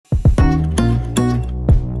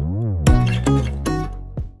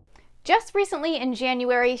Just recently in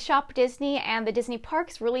January, Shop Disney and the Disney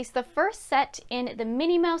Parks released the first set in the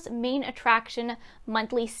Minnie Mouse Main Attraction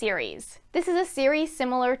monthly series. This is a series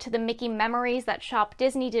similar to the Mickey Memories that Shop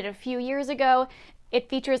Disney did a few years ago. It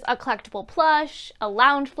features a collectible plush, a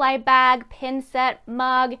Loungefly bag, pin set,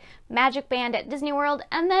 mug, magic band at Disney World,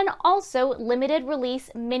 and then also limited release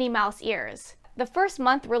Minnie Mouse ears. The first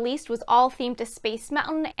month released was all themed to Space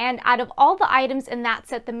Mountain, and out of all the items in that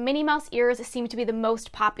set, the Minnie Mouse ears seem to be the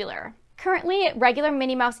most popular. Currently, regular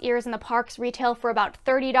Minnie Mouse ears in the parks retail for about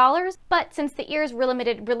 $30, but since the ears were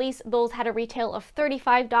limited release, those had a retail of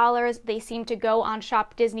 $35. They seemed to go on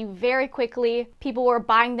Shop Disney very quickly. People were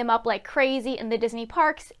buying them up like crazy in the Disney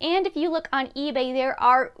parks, and if you look on eBay, there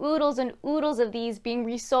are oodles and oodles of these being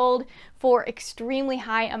resold for extremely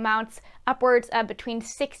high amounts, upwards of between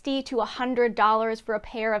 $60 to $100 for a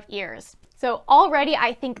pair of ears. So already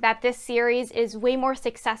I think that this series is way more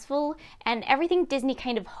successful, and everything Disney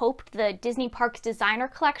kind of hoped the Disney Parks designer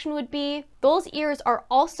collection would be. Those ears are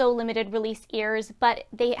also limited release ears, but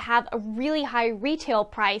they have a really high retail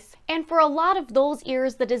price, and for a lot of those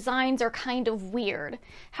ears the designs are kind of weird.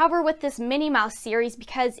 However, with this Minnie Mouse series,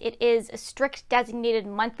 because it is a strict designated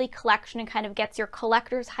monthly collection and kind of gets your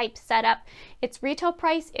collector's hype set up, its retail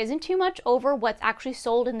price isn't too much over what's actually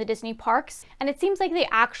sold in the Disney parks, and it seems like they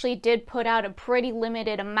actually did put out a pretty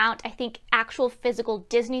limited amount. I think actual physical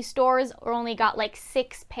Disney stores only got like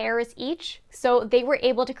 6 pairs each, so they were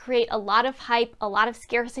able to create a lot of hype, a lot of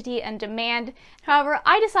scarcity and demand. However,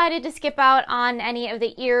 I decided to skip out on any of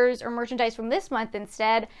the ears or merchandise from this month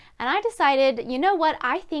instead, and I decided, you know what,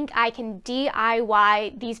 I think I can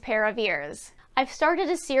DIY these pair of ears. I've started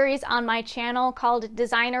a series on my channel called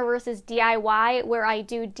Designer vs. DIY, where I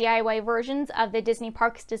do DIY versions of the Disney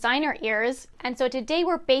Parks designer ears. And so today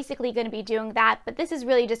we're basically going to be doing that, but this is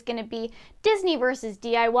really just going to be Disney versus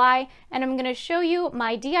DIY, and I'm going to show you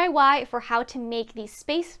my DIY for how to make these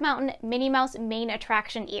Space Mountain Minnie Mouse main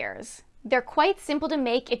attraction ears. They're quite simple to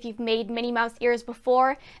make if you've made Minnie Mouse ears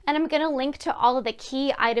before, and I'm going to link to all of the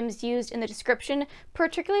key items used in the description,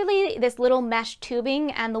 particularly this little mesh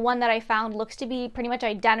tubing, and the one that I found looks to be pretty much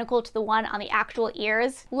identical to the one on the actual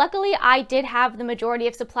ears. Luckily, I did have the majority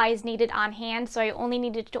of supplies needed on hand, so I only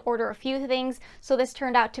needed to order a few things, so this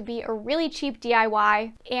turned out to be a really cheap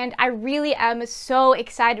DIY, and I really am so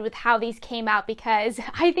excited with how these came out because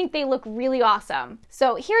I think they look really awesome.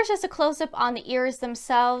 So here's just a close-up on the ears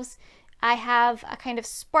themselves. I have a kind of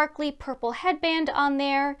sparkly purple headband on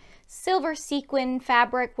there, silver sequin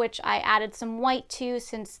fabric, which I added some white to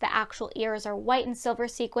since the actual ears are white and silver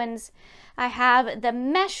sequins. I have the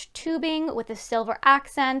mesh tubing with the silver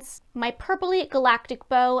accents, my purpley galactic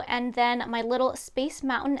bow, and then my little Space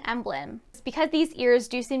Mountain emblem. Because these ears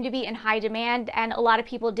do seem to be in high demand and a lot of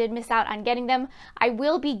people did miss out on getting them, I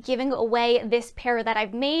will be giving away this pair that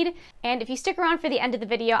I've made, and if you stick around for the end of the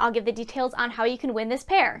video, I'll give the details on how you can win this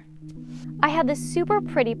pair. I have this super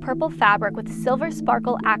pretty purple fabric with silver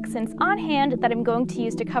sparkle accents on hand that I'm going to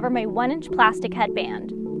use to cover my 1-inch plastic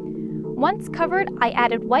headband. Once covered, I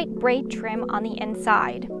added white braid trim on the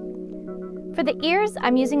inside. For the ears,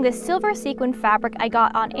 I'm using this silver sequin fabric I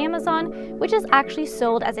got on Amazon, which is actually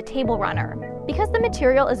sold as a table runner. Because the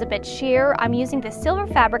material is a bit sheer, I'm using the silver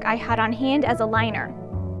fabric I had on hand as a liner.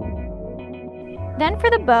 Then for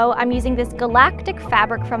the bow, I'm using this galactic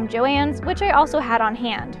fabric from Joann's, which I also had on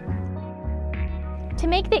hand. To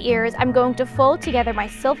make the ears, I'm going to fold together my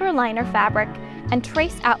silver liner fabric and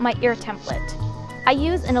trace out my ear template. I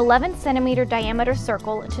use an 11 centimeter diameter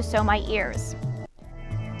circle to sew my ears.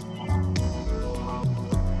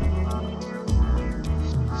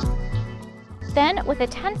 Then, with a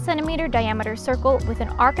 10 centimeter diameter circle with an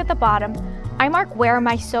arc at the bottom, I mark where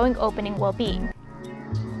my sewing opening will be.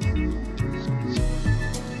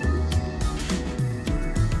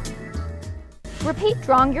 Repeat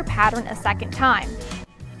drawing your pattern a second time.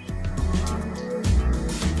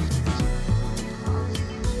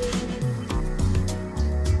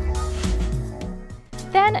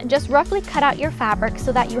 Then, just roughly cut out your fabric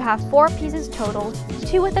so that you have 4 pieces total,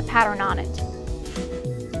 2 with a pattern on it.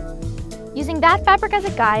 Using that fabric as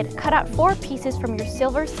a guide, cut out 4 pieces from your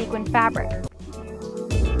silver sequin fabric.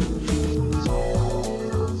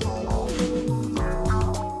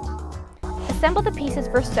 Assemble the pieces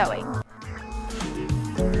for sewing.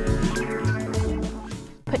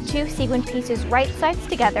 Put 2 sequin pieces right sides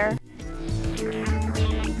together.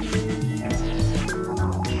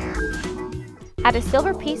 Add a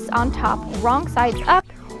silver piece on top, wrong sides up.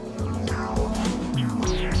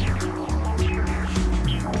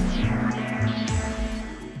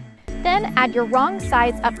 Then add your wrong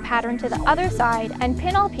sides up pattern to the other side and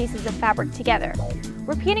pin all pieces of fabric together,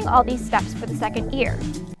 repeating all these steps for the second ear.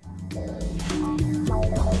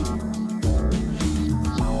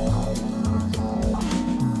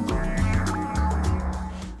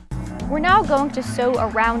 We're now going to sew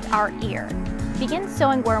around our ear. Begin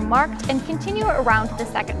sewing where marked and continue around to the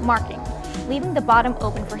second marking, leaving the bottom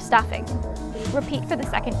open for stuffing. Repeat for the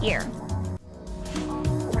second ear.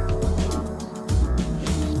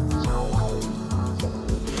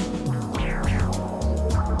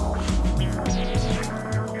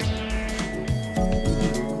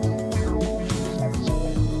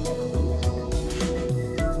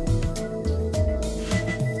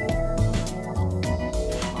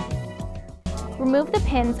 Remove the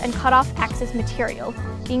pins and cut off excess material,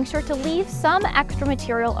 being sure to leave some extra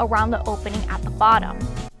material around the opening at the bottom.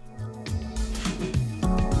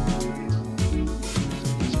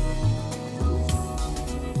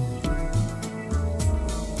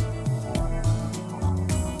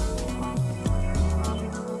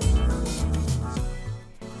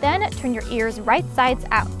 Then turn your ears right sides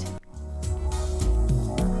out.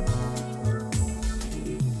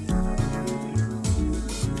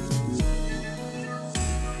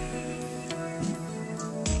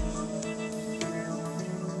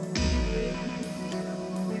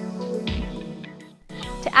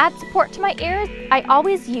 To add support to my ears, I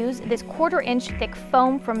always use this 1/4 inch thick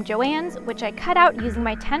foam from Joann's, which I cut out using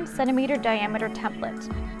my 10 centimeter diameter template.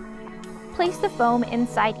 Place the foam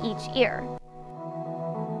inside each ear.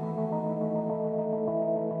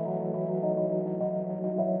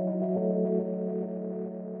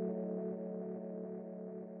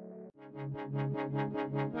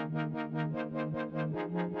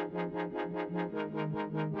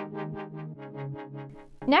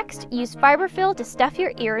 Next, use Fiberfill to stuff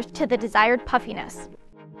your ears to the desired puffiness.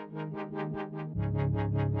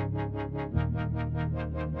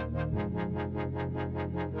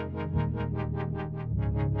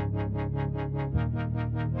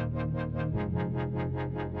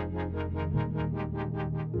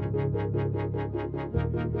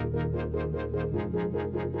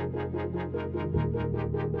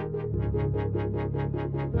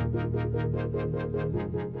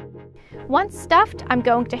 Once stuffed, I'm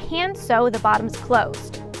going to hand sew the bottoms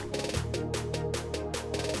closed.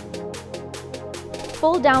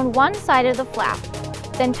 Fold down one side of the flap,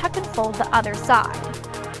 then tuck and fold the other side.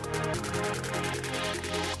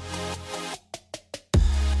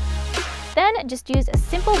 Then just use a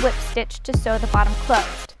simple whip stitch to sew the bottom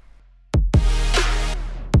closed.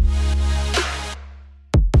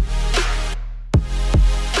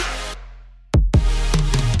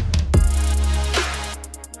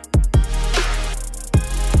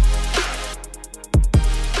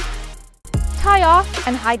 Tie off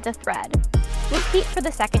and hide the thread. Repeat for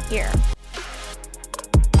the second ear.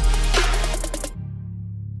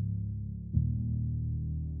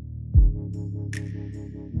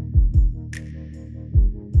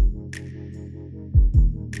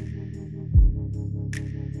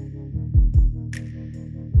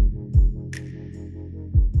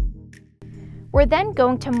 We're then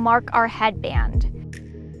going to mark our headband.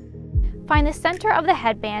 Find the center of the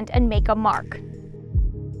headband and make a mark.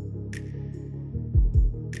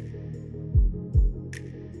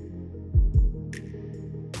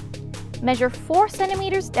 Measure 4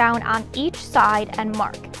 centimeters down on each side and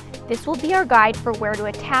mark. This will be our guide for where to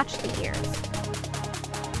attach the ears.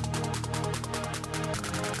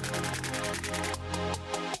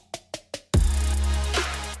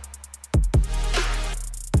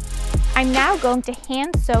 I'm now going to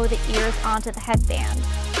hand sew the ears onto the headband.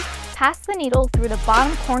 Pass the needle through the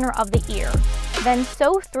bottom corner of the ear, then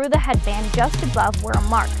sew through the headband just above where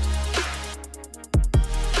marked.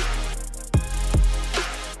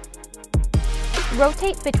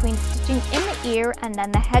 Rotate between stitching in the ear and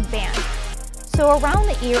then the headband. Sew around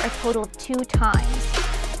the ear a total of 2 times.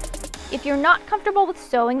 If you're not comfortable with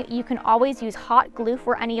sewing, you can always use hot glue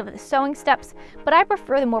for any of the sewing steps, but I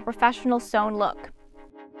prefer the more professional sewn look.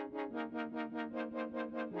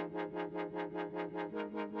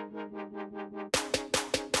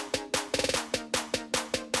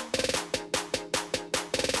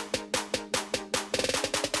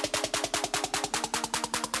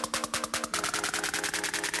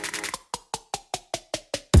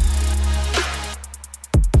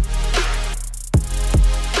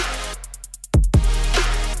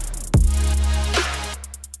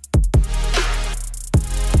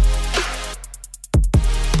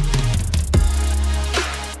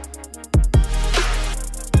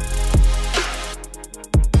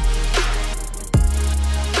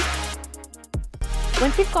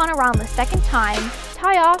 Once you've gone around the second time,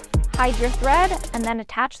 tie off, hide your thread, and then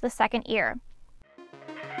attach the second ear.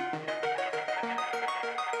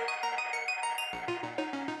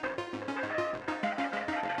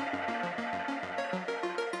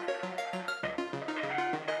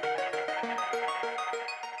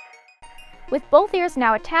 With both ears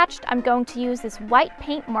now attached, I'm going to use this white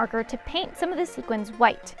paint marker to paint some of the sequins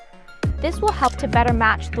white. This will help to better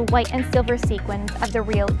match the white and silver sequins of the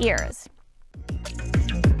real ears.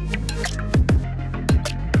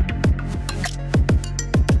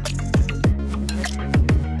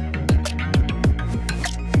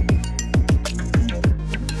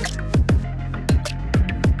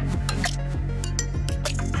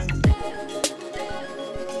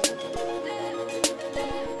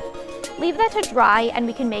 Leave that to dry and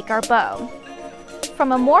we can make our bow.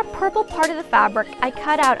 From a more purple part of the fabric, I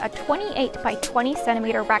cut out a 28 by 20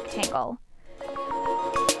 centimeter rectangle.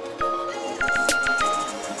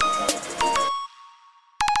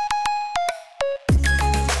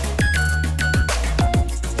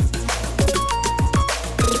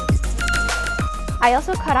 I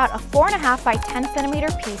also cut out a 4.5 by 10 centimeter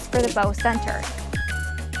piece for the bow center.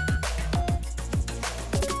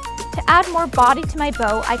 To add more body to my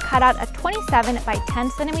bow, I cut out a 27 by 10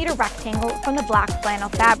 centimeter rectangle from the black flannel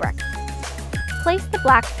fabric. Place the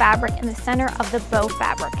black fabric in the center of the bow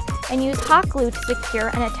fabric and use hot glue to secure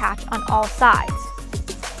and attach on all sides.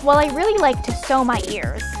 While I really like to sew my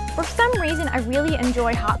ears, for some reason I really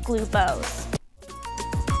enjoy hot glue bows.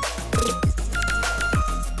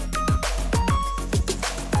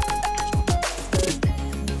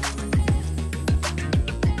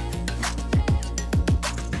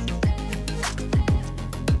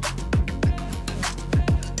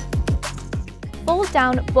 Fold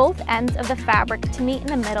down both ends of the fabric to meet in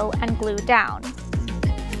the middle and glue down.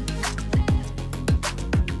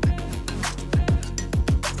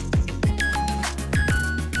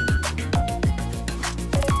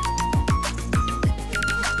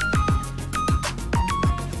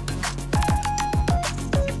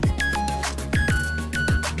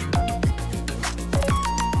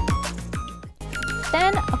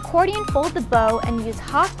 Then accordion fold the bow and use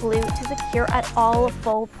hot glue to secure at all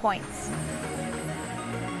fold points.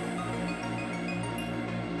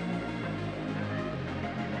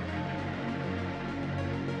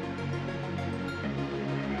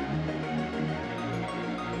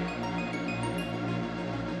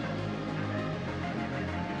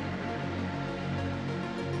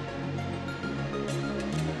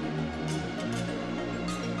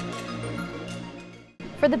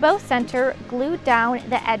 For the bow center, glue down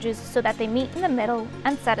the edges so that they meet in the middle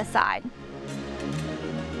and set aside.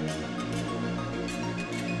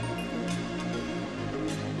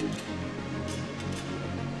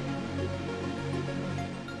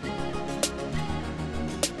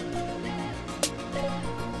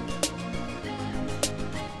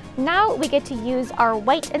 Now we get to use our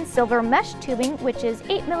white and silver mesh tubing, which is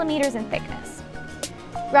 8 millimeters in thickness.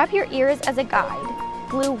 Grab your ears as a guide.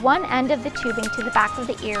 Glue one end of the tubing to the back of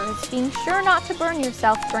the ears, being sure not to burn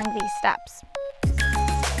yourself during these steps.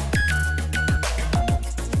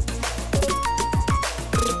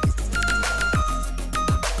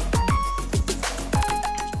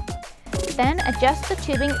 Then adjust the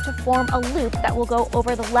tubing to form a loop that will go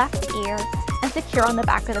over the left ear and secure on the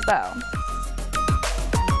back of the bow.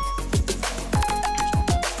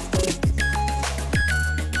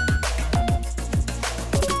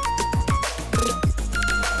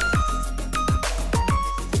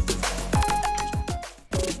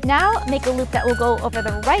 Now make a loop that will go over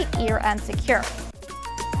the right ear and secure.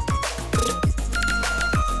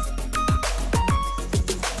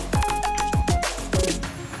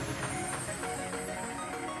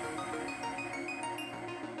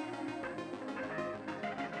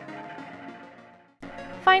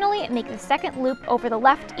 Finally, make the second loop over the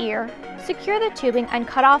left ear, secure the tubing and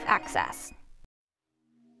cut off excess.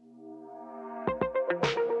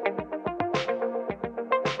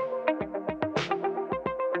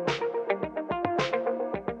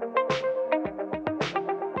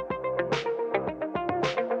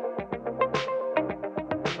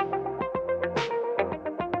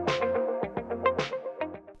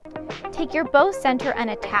 Take your bow center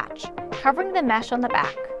and attach, covering the mesh on the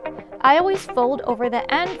back. I always fold over the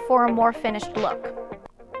end for a more finished look.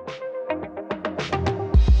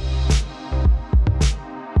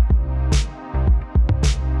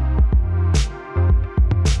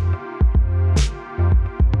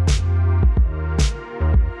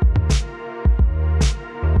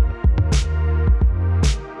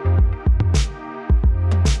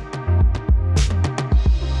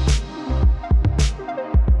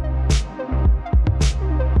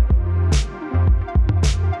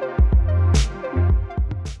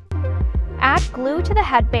 Glue to the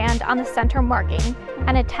headband on the center marking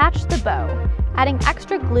and attach the bow, adding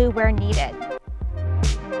extra glue where needed.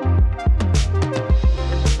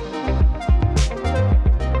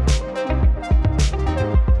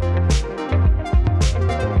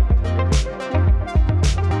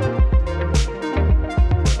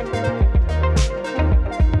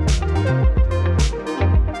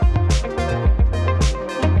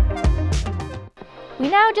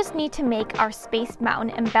 just need to make our Space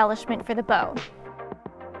Mountain embellishment for the bow.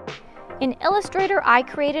 In Illustrator, I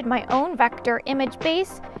created my own vector image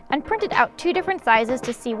base and printed out 2 different sizes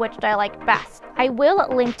to see which I liked best. I will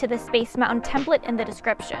link to the Space Mountain template in the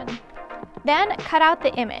description. Then cut out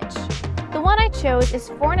the image. The one I chose is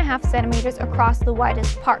 4.5 centimeters across the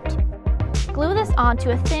widest part. Glue this onto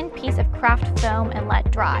a thin piece of craft film and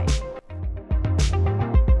let dry.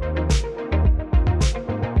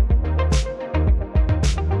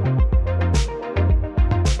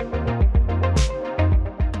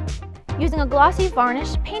 Using a glossy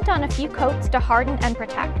varnish, paint on a few coats to harden and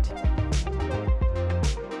protect.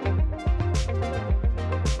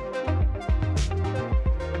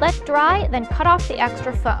 Let dry, then cut off the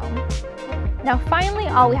extra foam. Now finally,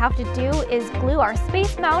 all we have to do is glue our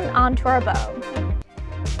Space Mountain onto our bow.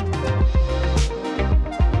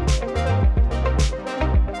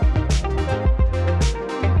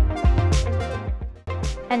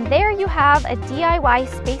 And there you have a DIY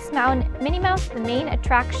Space Mountain Minnie Mouse the main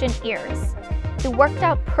attraction ears. It worked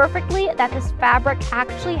out perfectly that this fabric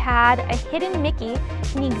actually had a hidden Mickey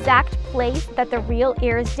in the exact place that the real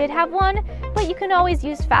ears did have one, but you can always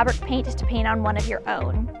use fabric paint to paint on one of your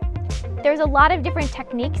own. There's a lot of different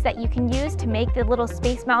techniques that you can use to make the little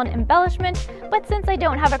Space Mountain embellishment, but since I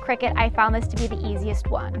don't have a Cricut, I found this to be the easiest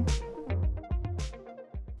one.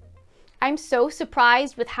 I'm so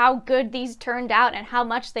surprised with how good these turned out and how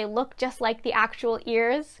much they look just like the actual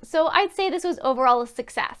ears. So I'd say this was overall a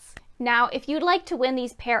success. Now, if you'd like to win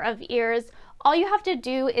these pair of ears, all you have to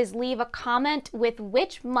do is leave a comment with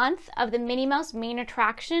which month of the Minnie Mouse main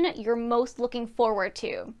attraction you're most looking forward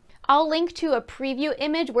to. I'll link to a preview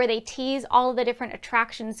image where they tease all of the different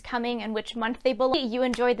attractions coming and which month they belong. If you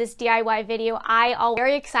enjoyed this DIY video, I'm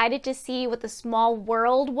very excited to see what the Small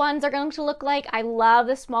World ones are going to look like. I love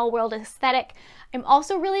the Small World aesthetic. I'm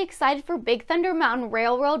also really excited for Big Thunder Mountain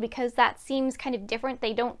Railroad because that seems kind of different.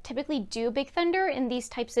 They don't typically do Big Thunder in these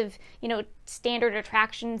types of, standard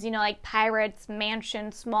attractions, like Pirates,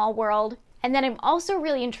 Mansion, Small World. And then I'm also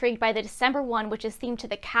really intrigued by the December one, which is themed to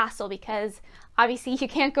the castle, because obviously you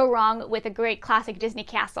can't go wrong with a great classic Disney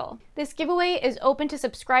castle. This giveaway is open to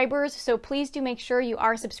subscribers, so please do make sure you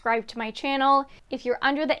are subscribed to my channel. If you're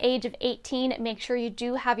under the age of 18, make sure you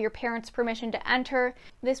do have your parents' permission to enter.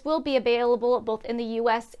 This will be available both in the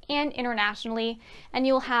US and internationally, and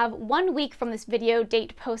you'll have 1 week from this video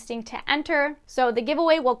date posting to enter. So the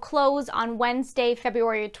giveaway will close on Wednesday,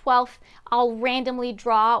 February 12th. I'll randomly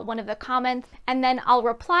draw one of the comments, and then I'll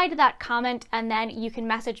reply to that comment, and then you can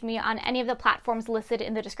message me on any of the platforms listed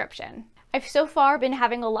in the description. I've so far been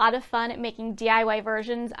having a lot of fun making DIY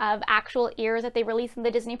versions of actual ears that they release in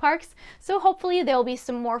the Disney parks, so hopefully there'll be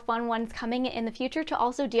some more fun ones coming in the future to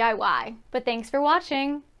also DIY. But thanks for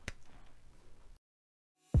watching!